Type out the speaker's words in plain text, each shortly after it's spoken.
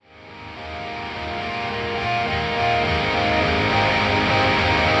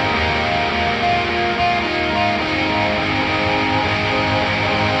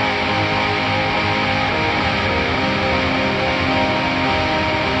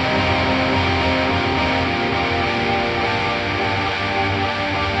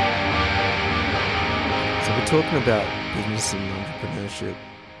talking about business and entrepreneurship,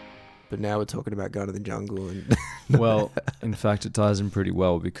 but now we're talking about going to the jungle and Well, in fact, it ties in pretty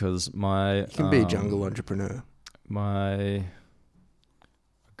well because my you can be a jungle entrepreneur. my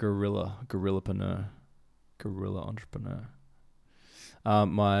gorilla entrepreneur.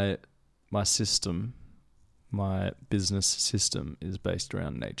 My system, my business system is based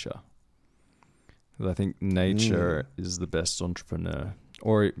around nature. 'Cause I think nature is the best entrepreneur,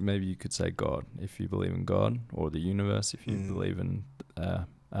 or maybe you could say God, if you believe in God, or the universe, if you believe in a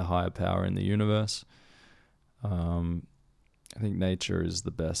higher power in the universe. I think nature is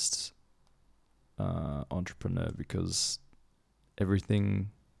the best entrepreneur because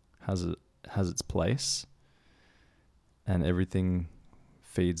everything has its place, and everything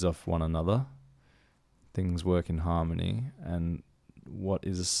feeds off one another. Things work in harmony, and what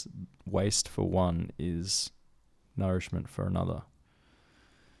is waste for one is nourishment for another.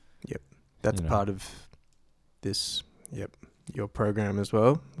 Yep. That's part of this, your program as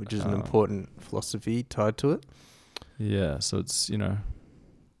well, which is an important philosophy tied to it. Yeah, so it's,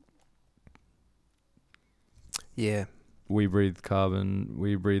 Yeah. we breathe carbon,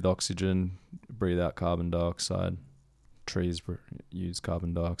 we breathe oxygen, breathe out carbon dioxide. Trees use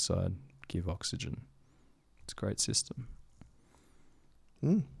carbon dioxide, give oxygen. It's a great system.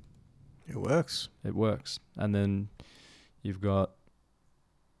 It works. It works. And then you've got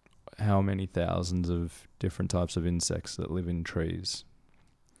how many thousands of different types of insects that live in trees.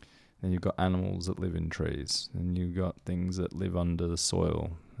 Then you've got animals that live in trees. And you've got things that live under the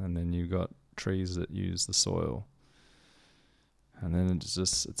soil. And then you've got trees that use the soil. And then it's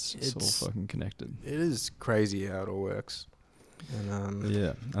all fucking connected. It is crazy how it all works. And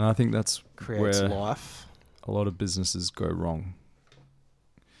yeah. And I think that's creates where life. a lot of businesses go wrong.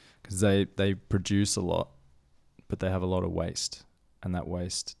 Because they produce a lot, but they have a lot of waste. And that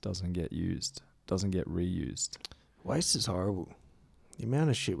waste doesn't get used, doesn't get reused. Waste is horrible. The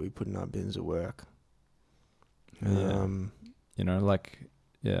amount of shit we put in our bins at work. Yeah.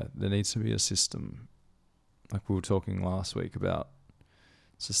 There needs to be a system. Like we were talking last week about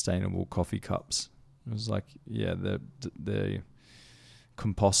sustainable coffee cups. It was like, they're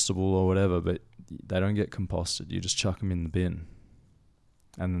compostable or whatever, but they don't get composted. You just chuck them in the bin.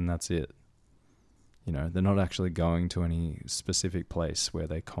 And then that's it. They're not actually going to any specific place where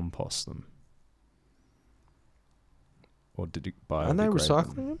they compost them. Or did it biodegrade Aren't they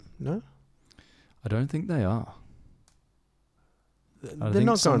recycling them? No? I don't think they are. They're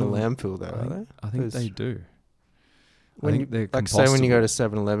not going to landfill though, are they? I think they do. When I think they're like say when you compostable. go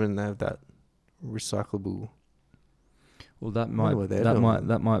to 7-Eleven, they have that recyclable. Well, that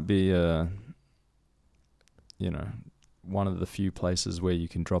might be one of the few places where you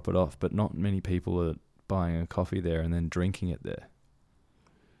can drop it off, but not many people are buying a coffee there and then drinking it there.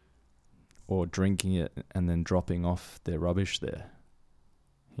 Or drinking it and then dropping off their rubbish there.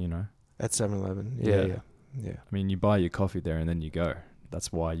 At 7-Eleven. Yeah. I mean, you buy your coffee there and then you go.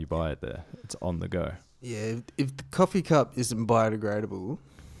 That's why you buy it there. It's on the go. Yeah, if the coffee cup isn't biodegradable,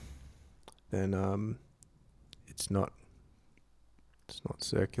 then it's not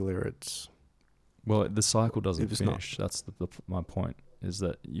circular. Well, the cycle doesn't finish. That's my point, is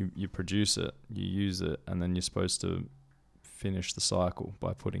that you produce it, you use it, and then you're supposed to finish the cycle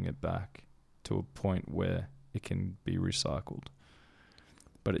by putting it back to a point where it can be recycled.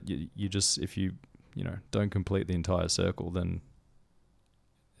 But you just, if you don't complete the entire circle, then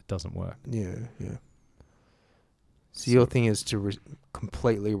it doesn't work. Yeah. So your thing is to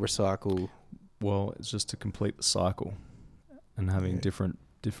completely recycle. Well, it's just to complete the cycle, and having different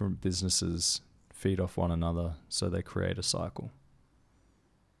businesses feed off one another, so they create a cycle.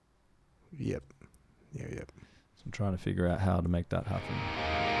 Yep. So I'm trying to figure out how to make that happen.